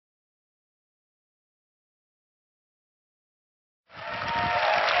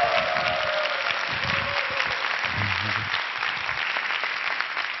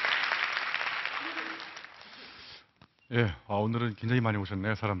예, 오늘은 굉장히 많이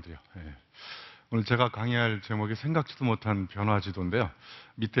오셨네요, 사람들이요. 예. 오늘 제가 강의할 제목이 생각지도 못한 변화지도인데요.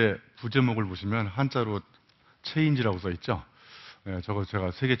 밑에 부제목을 보시면 한자로 체인지라고 써 있죠. 예, 저거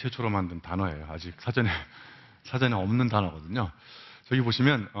제가 세계 최초로 만든 단어예요. 아직 사전에 없는 단어거든요. 저기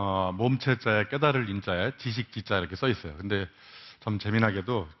보시면 몸체자에 깨달을 인자에 지식지자 이렇게 써 있어요. 근데 참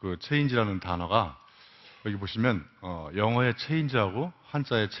재미나게도 그 체인지라는 단어가 여기 보시면 영어의 체인지하고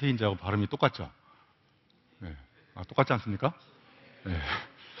한자의 체인지하고 발음이 똑같죠. 예. 똑같지 않습니까? 예.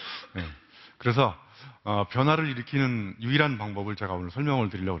 예. 그래서 변화를 일으키는 유일한 방법을 제가 오늘 설명을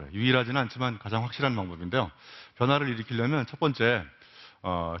드리려고 그래요. 유일하지는 않지만 가장 확실한 방법인데요. 변화를 일으키려면 첫 번째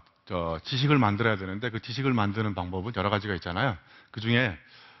지식을 만들어야 되는데 그 지식을 만드는 방법은 여러 가지가 있잖아요. 그 중에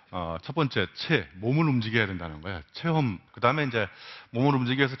첫 번째 몸을 움직여야 된다는 거예요. 체험. 그 다음에 이제 몸을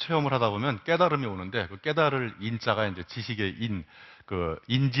움직여서 체험을 하다 보면 깨달음이 오는데 그 깨달을 인자가 이제 지식의 그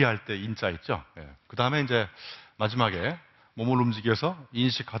인지할 때 인자 있죠. 예. 그 다음에 이제 마지막에 몸을 움직여서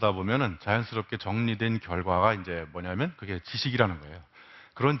인식하다 보면은 자연스럽게 정리된 결과가 이제 뭐냐면 그게 지식이라는 거예요.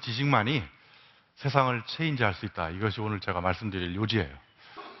 그런 지식만이 세상을 체인지할 수 있다. 이것이 오늘 제가 말씀드릴 요지예요.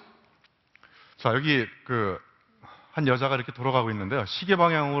 자, 여기 한 여자가 이렇게 돌아가고 있는데요. 시계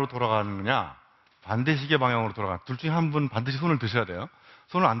방향으로 돌아가느냐, 반대 시계 방향으로 돌아가느냐. 둘 중에 한 분 반드시 손을 드셔야 돼요.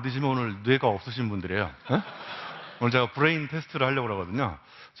 손을 안 드시면 오늘 뇌가 없으신 분들이에요. 네? 오늘 제가 브레인 테스트를 하려고 그러거든요.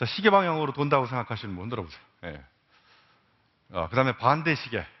 자, 시계 방향으로 돈다고 생각하시는 분 들어보세요. 예. 그 다음에 반대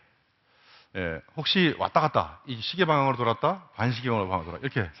시계. 예. 혹시 왔다 갔다, 이 시계 방향으로 돌았다, 반시계 방향으로 돌았다.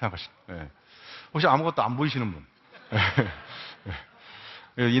 이렇게 생각하시는. 예. 혹시 아무것도 안 보이시는 분.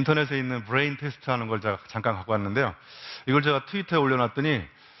 예. 인터넷에 있는 브레인 테스트 하는 걸 제가 잠깐 갖고 왔는데요. 이걸 제가 트위터에 올려놨더니,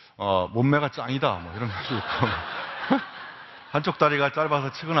 몸매가 짱이다. 뭐 이런 말도 있고. 한쪽 다리가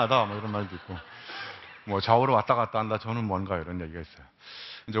짧아서 측은하다. 뭐 이런 말도 있고. 뭐 좌우로 왔다 갔다 한다. 저는 뭔가 이런 얘기가 있어요.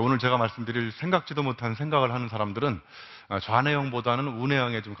 이제 오늘 제가 말씀드릴 생각지도 못한 생각을 하는 사람들은 좌뇌형보다는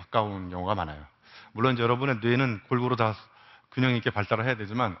우뇌형에 좀 가까운 경우가 많아요. 물론 이제 여러분의 뇌는 골고루 다 균형 있게 발달을 해야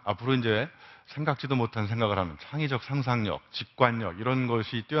되지만 앞으로 이제 생각지도 못한 생각을 하는 창의적 상상력, 직관력 이런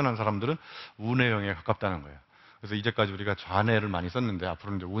것이 뛰어난 사람들은 우뇌형에 가깝다는 거예요. 그래서 이제까지 우리가 좌뇌를 많이 썼는데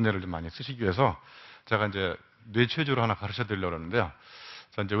앞으로는 이제 우뇌를 좀 많이 쓰시기 위해서 제가 이제 뇌체조를 하나 가르쳐 드리려고 하는데요.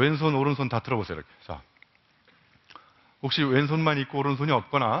 자, 이제 왼손, 오른손 다 틀어보세요. 이렇게. 자. 혹시 왼손만 있고 오른손이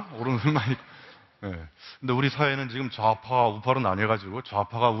없거나 오른손만 있고 네. 근데 우리 사회는 지금 좌파와 우파로 나뉘어가지고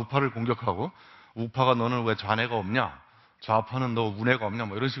좌파가 우파를 공격하고 우파가 너는 왜 좌뇌가 없냐, 좌파는 너 우뇌가 없냐,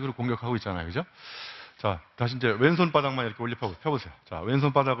 뭐 이런 식으로 공격하고 있잖아요. 그죠? 자, 다시 이제 왼손 바닥만 이렇게 올려 펴보세요. 자,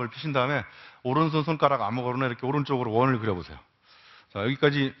 왼손 바닥을 펴신 다음에 오른손 손가락 아무거나 이렇게 오른쪽으로 원을 그려보세요. 자,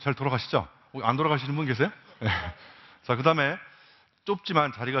 여기까지 잘 돌아가시죠? 안 돌아가시는 분 계세요? 네. 자, 그 다음에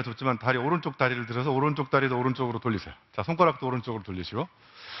자리가 좁지만 오른쪽 다리를 들어서 오른쪽 다리도 오른쪽으로 돌리세요. 자, 손가락도 오른쪽으로 돌리시고.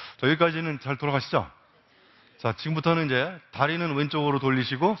 자, 여기까지는 잘 돌아가시죠? 자, 지금부터는 이제 다리는 왼쪽으로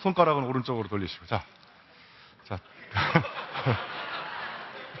돌리시고 손가락은 오른쪽으로 돌리시고. 자.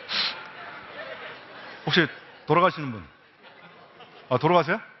 혹시 돌아가시는 분?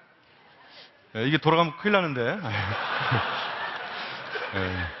 돌아가세요? 네, 이게 돌아가면 큰일 나는데.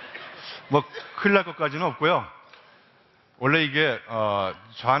 네. 뭐 큰일 날 것까지는 없고요. 원래 이게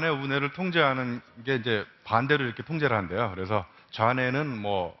좌뇌 우뇌를 통제하는 게 이제 반대로 이렇게 통제를 한대요. 그래서 좌뇌는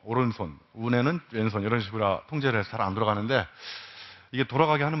뭐 오른손, 우뇌는 왼손 이런 식으로 통제를 해서 잘 안 돌아가는데 이게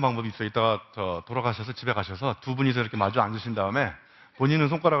돌아가게 하는 방법이 있어요. 이따가 돌아가셔서 집에 가셔서 두 분이서 이렇게 마주 앉으신 다음에 본인은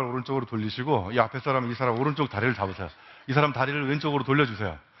손가락을 오른쪽으로 돌리시고 이 앞에 이 사람 오른쪽 다리를 잡으세요. 이 사람 다리를 왼쪽으로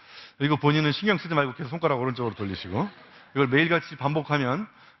돌려주세요. 이거 본인은 신경 쓰지 말고 계속 손가락 오른쪽으로 돌리시고 이걸 매일같이 반복하면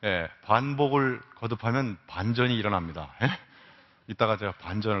반복을 거듭하면 반전이 일어납니다. 이따가 제가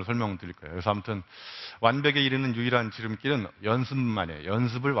반전을 설명드릴 거예요. 그래서 아무튼 완벽에 이르는 유일한 지름길은 연습만이에요.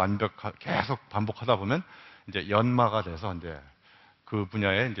 연습을 계속 반복하다 보면 이제 연마가 돼서 이제 그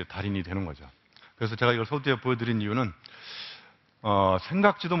분야의 이제 달인이 되는 거죠. 그래서 제가 이걸 소두에 보여드린 이유는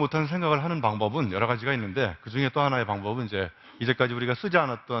생각지도 못한 생각을 하는 방법은 여러 가지가 있는데 그 중에 또 하나의 방법은 이제까지 우리가 쓰지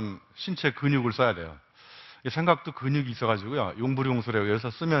않았던 신체 근육을 써야 돼요. 생각도 근육이 있어가지고요. 용불용술에 의해서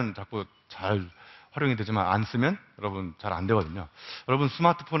쓰면 자꾸 잘 활용이 되지만 안 쓰면 여러분 잘 안 되거든요. 여러분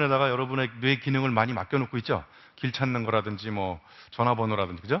스마트폰에다가 여러분의 뇌 기능을 많이 맡겨놓고 있죠. 길 찾는 거라든지 뭐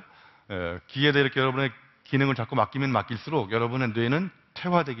전화번호라든지 그죠? 기계에다 이렇게 여러분의 기능을 자꾸 맡기면 맡길수록 여러분의 뇌는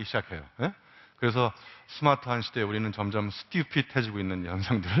퇴화되기 시작해요. 그래서 스마트한 시대에 우리는 점점 스튜핏해지고 있는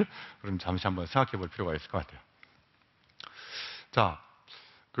현상들을 우리는 잠시 한번 생각해 볼 필요가 있을 것 같아요. 자,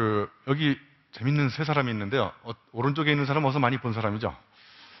 여기 재밌는 세 사람이 있는데요. 오른쪽에 있는 사람은 어서 많이 본 사람이죠?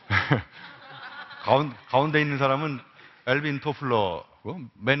 가운데 있는 사람은 엘빈 토플러고,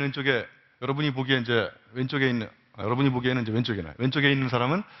 맨 왼쪽에, 여러분이 보기에는 이제 왼쪽에 있는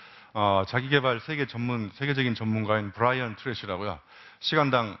사람은, 자기계발 세계적인 전문가인 브라이언 트래시라고요.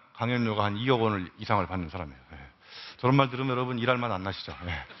 시간당 강연료가 한 2억 원을 이상을 받는 사람이에요. 저런 말 들으면 여러분 일할 만 안 나시죠?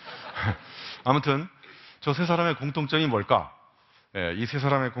 아무튼 저 세 사람의 공통점이 뭘까? 이 세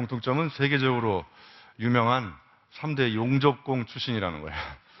사람의 공통점은 세계적으로 유명한 3대 용접공 출신이라는 거예요.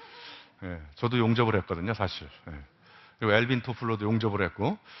 저도 용접을 했거든요, 사실. 그리고 엘빈 토플러도 용접을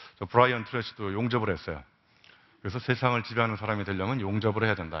했고, 저 브라이언 트래시도 용접을 했어요. 그래서 세상을 지배하는 사람이 되려면 용접을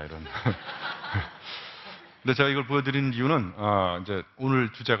해야 된다, 이런. 근데 제가 이걸 보여드리는 이유는, 이제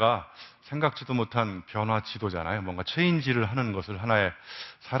오늘 주제가 생각지도 못한 변화지도잖아요. 뭔가 체인지를 하는 것을 하나의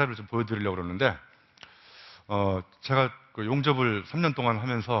사례를 좀 보여드리려고 그러는데, 제가 그 용접을 3년 동안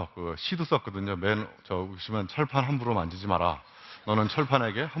하면서 그 시도 썼거든요. 보시면 철판 함부로 만지지 마라. 너는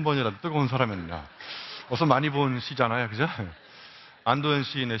철판에게 한 번이라도 뜨거운 사람이었냐. 어서 많이 본 시잖아요. 그죠? 안도현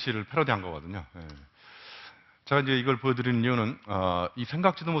시인의 시를 패러디한 거거든요. 제가 이제 이걸 보여드리는 이유는, 이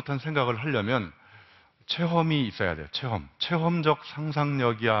생각지도 못한 생각을 하려면 체험이 있어야 돼요. 체험적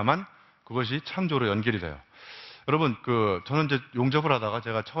상상력이야만 그것이 창조로 연결이 돼요. 여러분, 저는 이제 용접을 하다가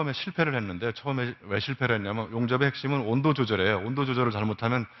제가 처음에 실패를 했는데, 처음에 왜 실패를 했냐면, 용접의 핵심은 온도 조절이에요. 온도 조절을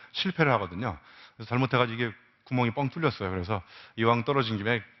잘못하면 실패를 하거든요. 그래서 잘못해가지고 이게 구멍이 뻥 뚫렸어요. 그래서 이왕 떨어진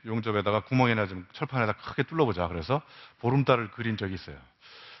김에 용접에다가 구멍이나 좀 철판에다 크게 뚫어보자. 그래서 보름달을 그린 적이 있어요.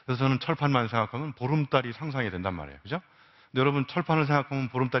 그래서 저는 철판만 생각하면 보름달이 상상이 된단 말이에요. 그죠? 근데 여러분, 철판을 생각하면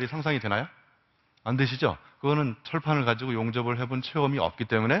보름달이 상상이 되나요? 안 되시죠? 그거는 철판을 가지고 용접을 해본 체험이 없기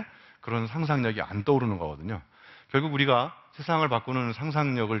때문에 그런 상상력이 안 떠오르는 거거든요. 결국 우리가 세상을 바꾸는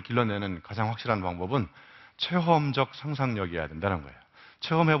상상력을 길러내는 가장 확실한 방법은 체험적 상상력이어야 된다는 거예요.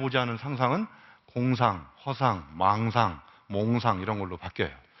 체험해보지 않은 상상은 공상, 허상, 망상, 몽상 이런 걸로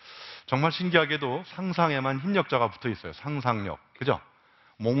바뀌어요. 정말 신기하게도 상상에만 힘력자가 붙어 있어요. 상상력. 그죠?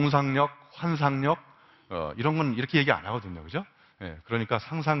 몽상력, 환상력, 이런 건 이렇게 얘기 안 하거든요. 그죠? 그러니까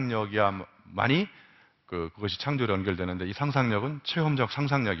상상력이야만이 그것이 창조로 연결되는데, 이 상상력은 체험적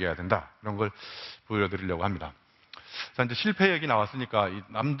상상력이어야 된다. 이런 걸 보여드리려고 합니다. 자, 이제 실패 얘기 나왔으니까,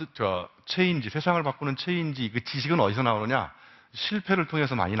 체인지, 세상을 바꾸는 체인지, 그 지식은 어디서 나오느냐? 실패를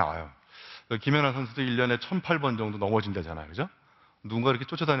통해서 많이 나와요. 김연아 선수도 1년에 1008번 정도 넘어진다잖아요. 그죠? 누군가 이렇게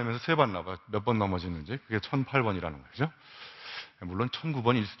쫓아다니면서 3번 나봐. 몇 번 넘어지는지. 그게 1008번이라는 거죠. 물론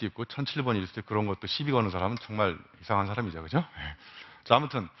 1009번일 수도 있고 1007번일 수도 있고, 그런 것도 시비 거는 사람은 정말 이상한 사람이죠. 그죠? 자,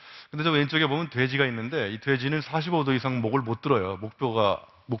 아무튼. 근데 저 왼쪽에 보면 돼지가 있는데, 이 돼지는 45도 이상 목을 못 들어요.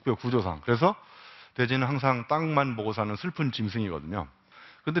 목표 구조상. 그래서 돼지는 항상 땅만 보고 사는 슬픈 짐승이거든요.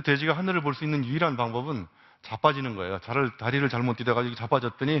 근데 돼지가 하늘을 볼 수 있는 유일한 방법은 자빠지는 거예요. 다리를 잘못 디뎌가지고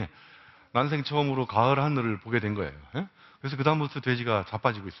자빠졌더니 난생 처음으로 가을 하늘을 보게 된 거예요. 그래서 그다음부터 돼지가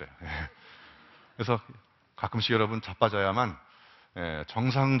자빠지고 있어요. 그래서 가끔씩 여러분 자빠져야만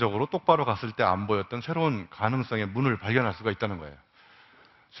정상적으로 똑바로 갔을 때 안 보였던 새로운 가능성의 문을 발견할 수가 있다는 거예요.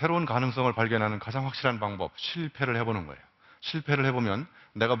 새로운 가능성을 발견하는 가장 확실한 방법, 실패를 해보는 거예요. 실패를 해보면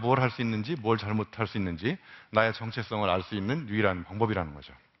내가 뭘 할 수 있는지, 뭘 잘못할 수 있는지, 나의 정체성을 알 수 있는 유일한 방법이라는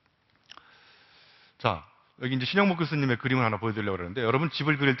거죠. 자, 여기 이제 신영목 교수님의 그림을 하나 보여드리려고 그러는데, 여러분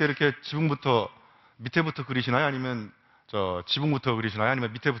집을 그릴 때 이렇게 밑에부터 그리시나요? 아니면 지붕부터 그리시나요?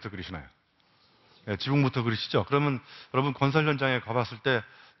 아니면 밑에부터 그리시나요? 지붕부터 그리시죠? 그러면 여러분 건설 현장에 가봤을 때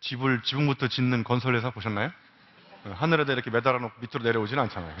지붕부터 짓는 건설회사 보셨나요? 하늘에다 이렇게 매달아 놓고 밑으로 내려오지는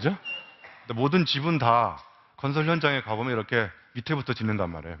않잖아요. 그죠? 근데 모든 집은 다 건설 현장에 가보면 이렇게 밑에부터 짓는단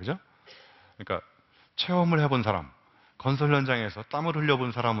말이에요. 그죠? 그러니까 체험을 해본 사람, 건설 현장에서 땀을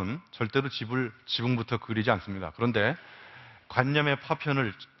흘려본 사람은 절대로 지붕부터 그리지 않습니다. 그런데 관념의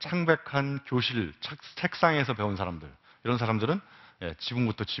파편을 창백한 교실, 책상에서 배운 사람들, 이런 사람들은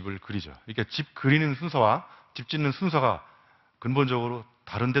지붕부터 집을 그리죠. 이렇게 집 그리는 순서와 집 짓는 순서가 근본적으로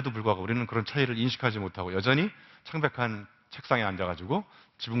다른데도 불구하고 우리는 그런 차이를 인식하지 못하고 여전히 창백한 책상에 앉아가지고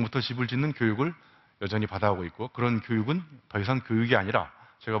지붕부터 집을 짓는 교육을 여전히 받아오고 있고, 그런 교육은 더 이상 교육이 아니라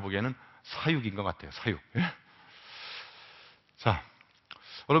제가 보기에는 사육인 것 같아요. 사육. 자,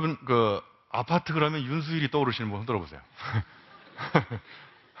 여러분 아파트 그러면 윤수일이 떠오르시는 분 들어보세요.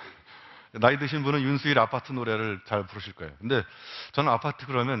 나이 드신 분은 윤수일 아파트 노래를 잘 부르실 거예요. 근데 저는 아파트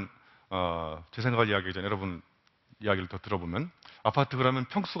그러면 제 생각을 이야기하기 전에 여러분 이야기를 더 들어보면, 아파트 그러면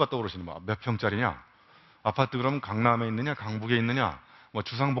평수가 떠오르시는 분, 몇 평짜리냐? 아파트 그러면 강남에 있느냐, 강북에 있느냐, 뭐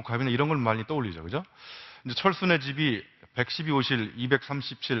주상복합이나 이런 걸 많이 떠올리죠. 그죠? 이제 철순의 집이 112호실,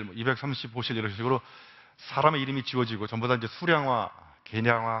 237, 235실 이런 식으로 사람의 이름이 지워지고 전부 다 이제 수량화,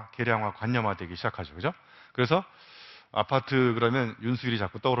 계량화, 관념화 되기 시작하죠. 그죠? 그래서 아파트 그러면 윤수일이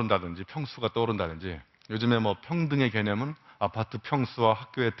자꾸 떠오른다든지 평수가 떠오른다든지, 요즘에 뭐 평등의 개념은 아파트 평수와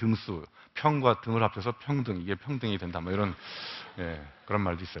학교의 등수, 평과 등을 합쳐서 평등, 이게 평등이 된다, 뭐 이런 그런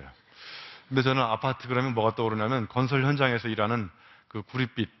말도 있어요. 근데 저는 아파트 그러면 뭐가 떠오르냐면 건설 현장에서 일하는 그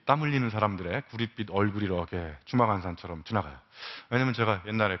구릿빛, 땀 흘리는 사람들의 구릿빛 얼굴이 이렇게 주마간산처럼 지나가요. 왜냐면 제가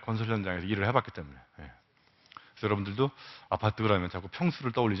옛날에 건설 현장에서 일을 해봤기 때문에. 예. 그래서 여러분들도 아파트 그러면 자꾸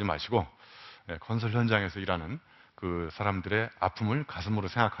평수를 떠올리지 마시고, 예, 건설 현장에서 일하는 그 사람들의 아픔을 가슴으로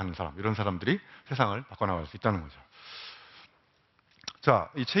생각하는 사람, 이런 사람들이 세상을 바꿔나갈 수 있다는 거죠. 자,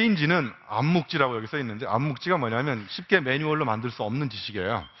 이 체인지는 암묵지라고 여기 써 있는데, 암묵지가 뭐냐면 쉽게 매뉴얼로 만들 수 없는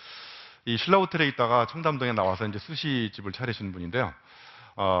지식이에요. 이 신라호텔에 있다가 청담동에 나와서 이제 스시집을 차리신 분인데요.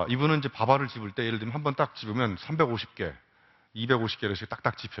 이분은 이제 밥알을 집을 때 예를 들면 한 번 딱 집으면 350개, 250개씩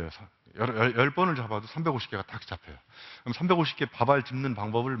딱딱 집혀요. 10번을 잡아도 350개가 딱 잡혀요. 그럼 350개 밥알 집는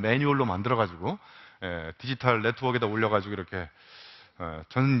방법을 매뉴얼로 만들어가지고, 디지털 네트워크에다 올려가지고 이렇게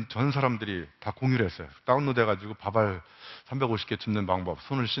전 사람들이 다 공유를 했어요. 다운로드 해가지고 밥알 350개 집는 방법,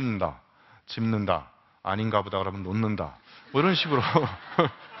 손을 씻는다, 집는다, 아닌가 보다 그러면 놓는다, 뭐 이런 식으로.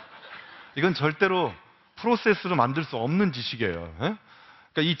 이건 절대로 프로세스로 만들 수 없는 지식이에요.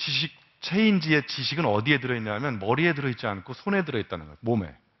 그러니까 이 지식, 체인지의 지식은 어디에 들어있냐면 머리에 들어있지 않고 손에 들어있다는 거예요.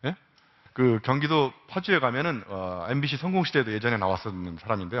 몸에. 예? 그 경기도 파주에 가면은 MBC 성공시대에도 예전에 나왔었는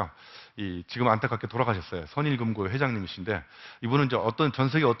사람인데요. 지금 안타깝게 돌아가셨어요. 선일금고 회장님이신데, 이분은 이제 전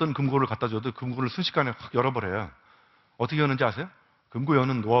세계 어떤 금고를 갖다 줘도 금고를 순식간에 확 열어버려요. 어떻게 여는지 아세요? 금고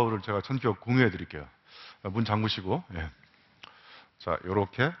여는 노하우를 제가 전격 공유해 드릴게요. 문 잠그시고, 예. 자,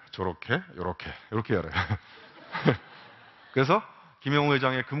 요렇게, 저렇게, 요렇게 열어요. 그래서 김영호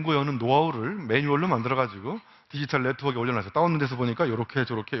회장의 금고 여는 노하우를 매뉴얼로 만들어가지고 디지털 네트워크에 올려놨어요. 다운로드해서 보니까 요렇게,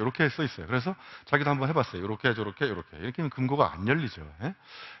 저렇게, 요렇게 써 있어요. 그래서 자기도 한번 해봤어요. 요렇게, 저렇게, 요렇게. 이렇게 하면 금고가 안 열리죠. 예?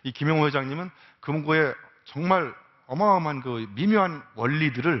 이 김영호 회장님은 금고에 정말 어마어마한 그 미묘한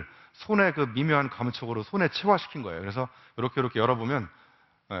원리들을 손에 그 미묘한 감촉으로 손에 체화시킨 거예요. 그래서 요렇게 열어보면,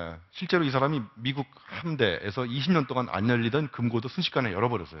 실제로 이 사람이 미국 함대에서 20년 동안 안 열리던 금고도 순식간에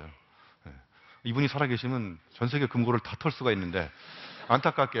열어버렸어요. 이분이 살아계시면 전 세계 금고를 다 털 수가 있는데,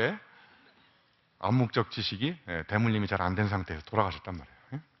 안타깝게 암묵적 지식이 대물림이 잘 안 된 상태에서 돌아가셨단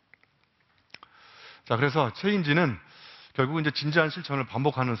말이에요. 자, 그래서 체인지는 결국 이제 진지한 실천을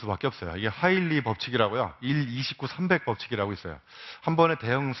반복하는 수밖에 없어요. 이게 하일리 법칙이라고요. 1, 29, 300 법칙이라고 있어요. 한 번의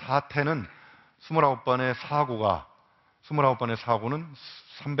대형 사태는 29번의 사고가, 29번의 사고는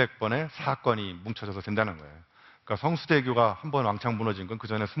 300번의 사건이 뭉쳐져서 된다는 거예요. 그러니까 성수대교가 한 번 왕창 무너진 건 그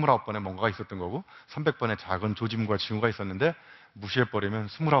전에 29번에 뭔가가 있었던 거고, 300번의 작은 조짐과 징후가 있었는데, 무시해버리면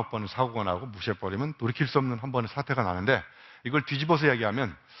 29번의 사고가 나고, 무시해버리면 돌이킬 수 없는 한 번의 사태가 나는데, 이걸 뒤집어서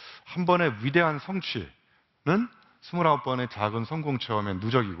이야기하면 한 번의 위대한 성취는 29번의 작은 성공 체험의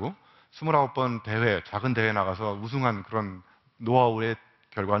누적이고, 29번 대회, 작은 대회에 나가서 우승한 그런 노하우의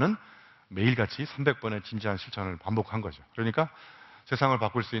결과는 매일같이 300번의 진지한 실천을 반복한 거죠. 그러니까 세상을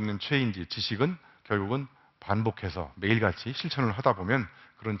바꿀 수 있는 체인지, 지식은 결국은 반복해서 매일같이 실천을 하다 보면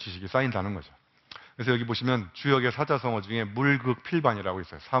그런 지식이 쌓인다는 거죠. 그래서 여기 보시면 주역의 사자성어 중에 물극필반이라고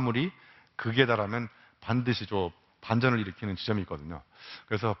있어요. 사물이 극에 달하면 반드시 반전을 일으키는 지점이 있거든요.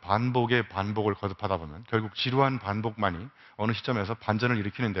 그래서 반복의 반복을 거듭하다 보면 결국 지루한 반복만이 어느 시점에서 반전을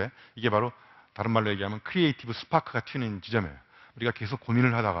일으키는데, 이게 바로 다른 말로 얘기하면 크리에이티브 스파크가 튀는 지점이에요. 우리가 계속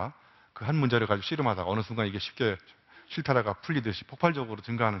고민을 하다가 그 한 문제를 가지고 씨름하다가 어느 순간 이게 쉽게 실타래가 풀리듯이 폭발적으로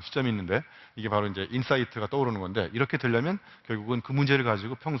증가하는 시점이 있는데, 이게 바로 이제 인사이트가 떠오르는 건데, 이렇게 되려면 결국은 그 문제를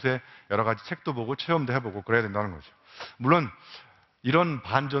가지고 평소에 여러 가지 책도 보고 체험도 해보고 그래야 된다는 거죠. 물론 이런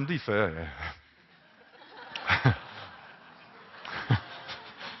반전도 있어요. 예.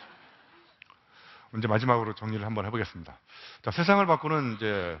 이제 마지막으로 정리를 한번 해보겠습니다. 자, 세상을 바꾸는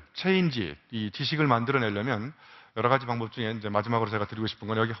이제 체인지, 이 지식을 만들어내려면 여러 가지 방법 중에 이제 마지막으로 제가 드리고 싶은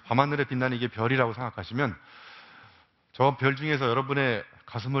건, 여기 밤하늘에 빛나는 이게 별이라고 생각하시면 저 별 중에서 여러분의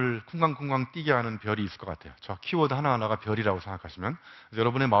가슴을 쿵쾅쿵쾅 뛰게 하는 별이 있을 것 같아요. 저 키워드 하나하나가 별이라고 생각하시면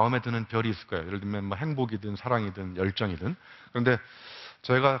여러분의 마음에 드는 별이 있을 거예요. 예를 들면 뭐 행복이든 사랑이든 열정이든. 그런데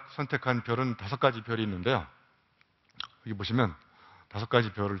제가 선택한 별은 5가지 별이 있는데요. 여기 보시면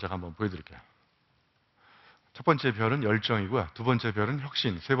 5가지 별을 제가 한번 보여드릴게요. 첫 번째 별은 열정이고요. 두 번째 별은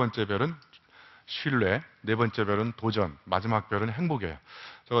혁신, 세 번째 별은 신뢰, 네 번째 별은 도전, 마지막 별은 행복이에요.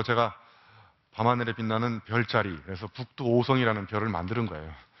 제가 밤하늘에 빛나는 별자리, 그래서 북두오성이라는 별을 만드는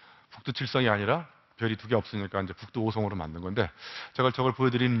거예요. 북두칠성이 아니라 별이 2개 없으니까 이제 북두오성으로 만든 건데, 제가 저걸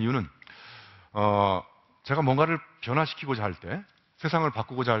보여드리는 이유는 제가 뭔가를 변화시키고자 할 때, 세상을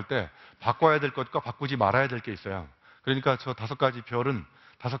바꾸고자 할 때 바꿔야 될 것과 바꾸지 말아야 될 게 있어요. 그러니까 저 5가지 별은,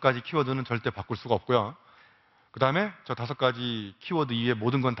 5가지 키워드는 절대 바꿀 수가 없고요. 그 다음에 저 5가지 키워드 이외에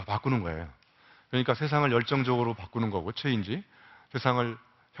모든 건 다 바꾸는 거예요. 그러니까 세상을 열정적으로 바꾸는 거고, 체인지. 세상을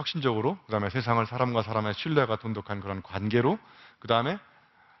혁신적으로, 그 다음에 세상을 사람과 사람의 신뢰가 돈독한 그런 관계로, 그 다음에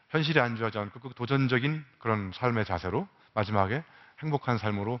현실에 안주하지 않고 그 도전적인 그런 삶의 자세로, 마지막에 행복한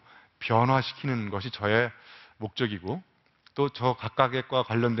삶으로 변화시키는 것이 저의 목적이고, 또 저 각각의 과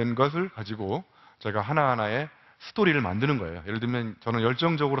관련된 것을 가지고 제가 하나하나의 스토리를 만드는 거예요. 예를 들면 저는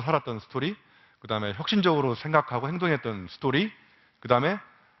열정적으로 살았던 스토리, 그 다음에 혁신적으로 생각하고 행동했던 스토리, 그 다음에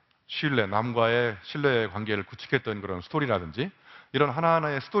신뢰, 남과의 신뢰 관계를 구축했던 그런 스토리라든지 이런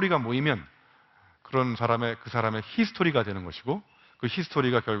하나하나의 스토리가 모이면 그 사람의 히스토리가 되는 것이고 그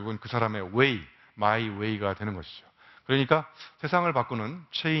히스토리가 결국은 그 사람의 웨이, 마이 웨이가 되는 것이죠. 그러니까 세상을 바꾸는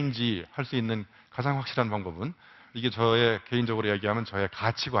체인지 할 수 있는 가장 확실한 방법은 이게 저의 개인적으로 얘기하면 저의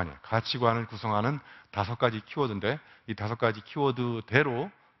가치관이에요. 가치관을 구성하는 5가지 키워드인데 이 5가지 키워드대로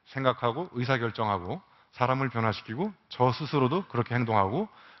생각하고 의사결정하고 사람을 변화시키고 저 스스로도 그렇게 행동하고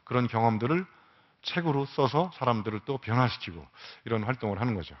그런 경험들을 책으로 써서 사람들을 또 변화시키고 이런 활동을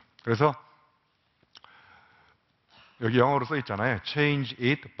하는 거죠. 그래서 여기 영어로 써 있잖아요. Change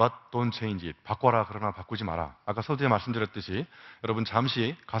it, but don't change it. 바꿔라, 그러나 바꾸지 마라. 아까 서두에 말씀드렸듯이 여러분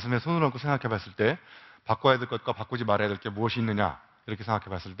잠시 가슴에 손을 얹고 생각해 봤을 때 바꿔야 될 것과 바꾸지 말아야 될 게 무엇이 있느냐 이렇게 생각해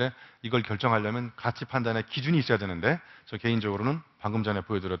봤을 때 이걸 결정하려면 가치 판단의 기준이 있어야 되는데 저 개인적으로는 방금 전에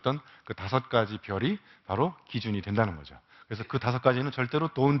보여드렸던 그 5가지 별이 바로 기준이 된다는 거죠. 그래서 그 5가지는 절대로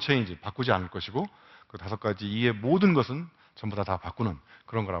don't change, 바꾸지 않을 것이고 그 5가지 이외의 모든 것은 전부 다 바꾸는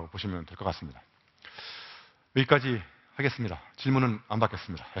그런 거라고 보시면 될 것 같습니다. 여기까지 하겠습니다. 질문은 안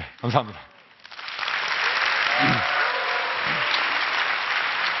받겠습니다. 네, 감사합니다.